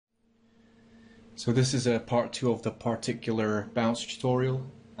So this is a part 2 of the particular bounce tutorial,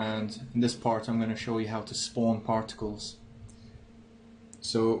 and in this part I'm going to show you how to spawn particles.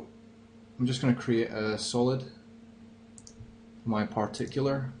 So I'm just going to create a solid for my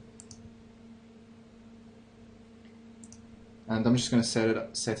particular, and I'm just going to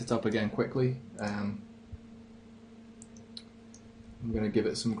set it up again quickly. I'm going to give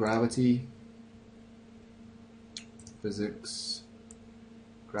it some gravity, physics,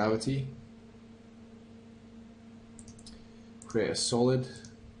 gravity. Create a solid,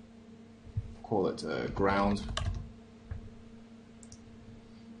 call it ground.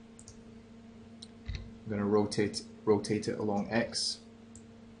 I'm going to rotate it along X.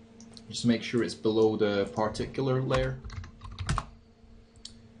 Just make sure it's below the particular layer.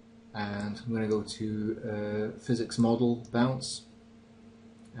 And I'm going to go to physics model bounce,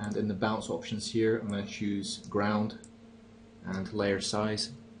 and in the bounce options here I'm going to choose ground and layer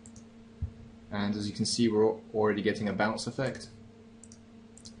size. And as you can see, we're already getting a bounce effect.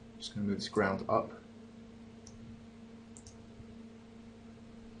 Just going to move this ground up.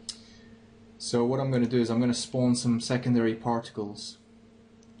 So what I'm going to do is I'm going to spawn some secondary particles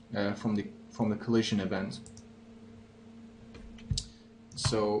from the collision event.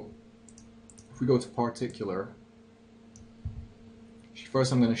 So if we go to particular,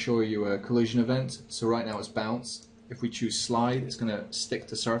 first I'm going to show you a collision event. So right now it's bounce. If we choose slide, it's going to stick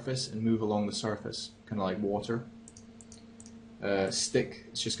to surface and move along the surface, kind of like water. Stick,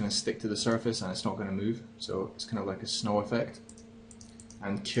 it's just going to stick to the surface and it's not going to move, so it's kind of like a snow effect.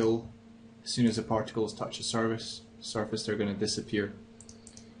 And kill, as soon as the particles touch the surface they're going to disappear.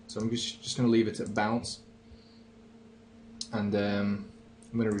 So I'm just going to leave it at bounce, and I'm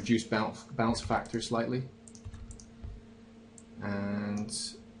going to reduce bounce factor slightly. And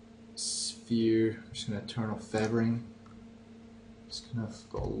sphere, I'm just going to turn off feathering. Just kind of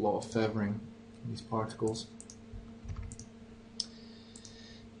got a lot of feathering in these particles.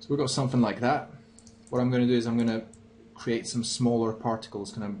 So we've got something like that. What I'm going to do is I'm going to create some smaller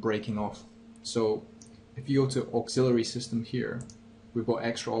particles kind of breaking off. So if you go to auxiliary system here, we've got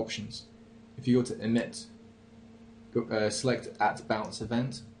extra options. If you go to emit, select at bounce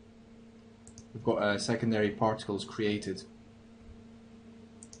event, we've got secondary particles created.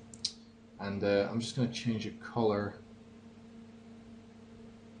 And I'm just going to change the color.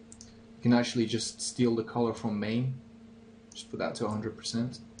 You can actually just steal the color from main. Just put that to 100%.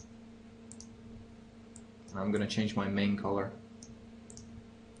 And I'm going to change my main color.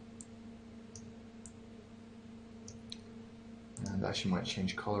 And actually might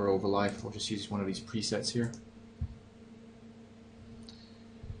change color over life. I'll just use one of these presets here.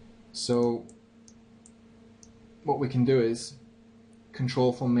 So what we can do is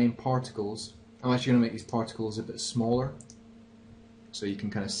control from main particles. I'm actually going to make these particles a bit smaller so you can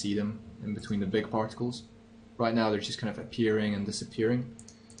kind of see them in between the big particles. Right now they're just kind of appearing and disappearing.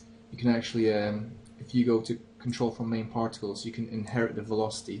 You can actually, if you go to control from main particles, you can inherit the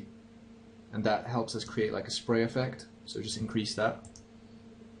velocity, and that helps us create like a spray effect. So just increase that.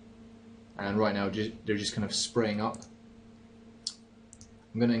 And right now they're just kind of spraying up.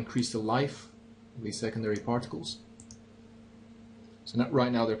 I'm going to increase the life of these secondary particles. So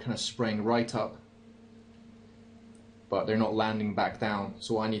right now they're kind of spraying right up, but they're not landing back down.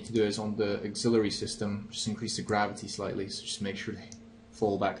 So what I need to do is on the auxiliary system, just increase the gravity slightly, so just make sure they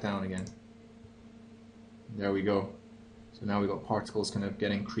fall back down again. There we go. So now we've got particles kind of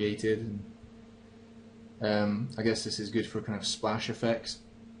getting created. And, I guess this is good for kind of splash effects.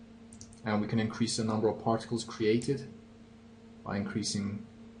 And we can increase the number of particles created by increasing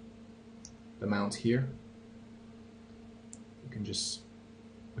the amount here.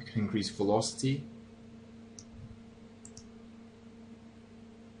 We can increase velocity.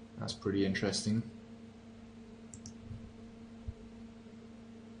 That's pretty interesting.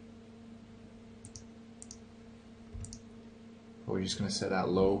 We're just going to set that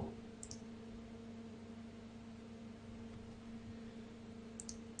low.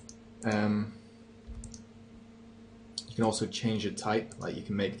 You can also change the type, like you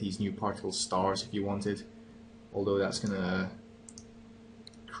can make these new particles stars if you wanted, although that's going to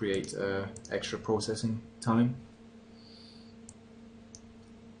create extra processing time.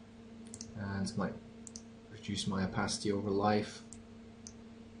 And might reduce my opacity over life.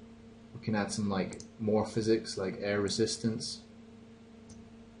 We can add some more physics, like air resistance,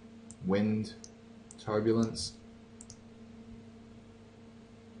 wind, turbulence.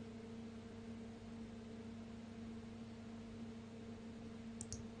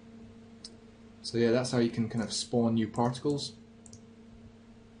 So yeah, that's how you can kind of spawn new particles.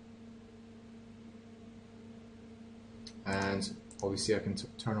 And obviously I can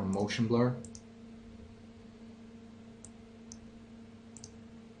turn on motion blur.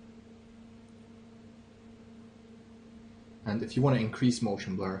 And if you want to increase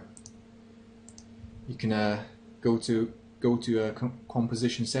motion blur, you can go to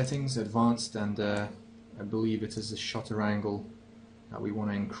composition settings, advanced, and I believe it is the shutter angle that we want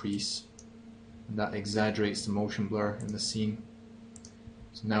to increase, and that exaggerates the motion blur in the scene.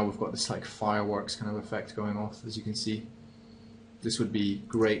 So now we've got this like fireworks kind of effect going off, as you can see. This would be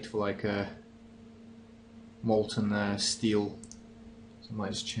great for like a molten steel. So I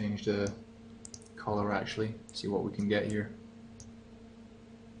might just change the color actually, see what we can get here.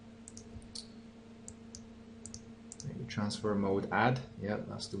 Maybe transfer mode add, yeah,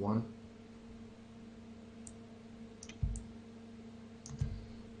 that's the one.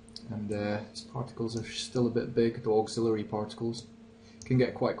 And these particles are still a bit big, the auxiliary particles. Can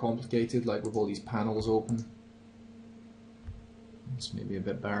get quite complicated, like with all these panels open. It's maybe a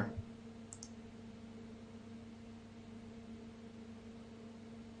bit better.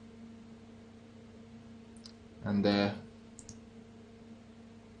 And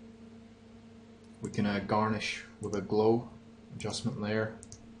we can garnish with a glow adjustment layer,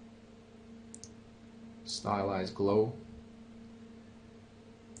 stylize glow.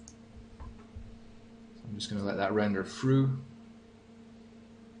 So I'm just going to let that render through.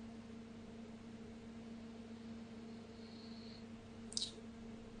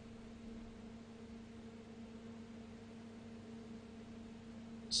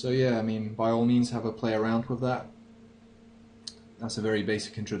 So yeah, I mean, by all means have a play around with that. That's a very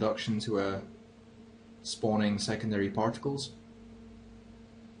basic introduction to spawning secondary particles.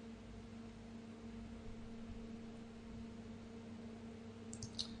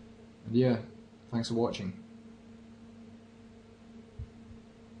 And yeah, thanks for watching.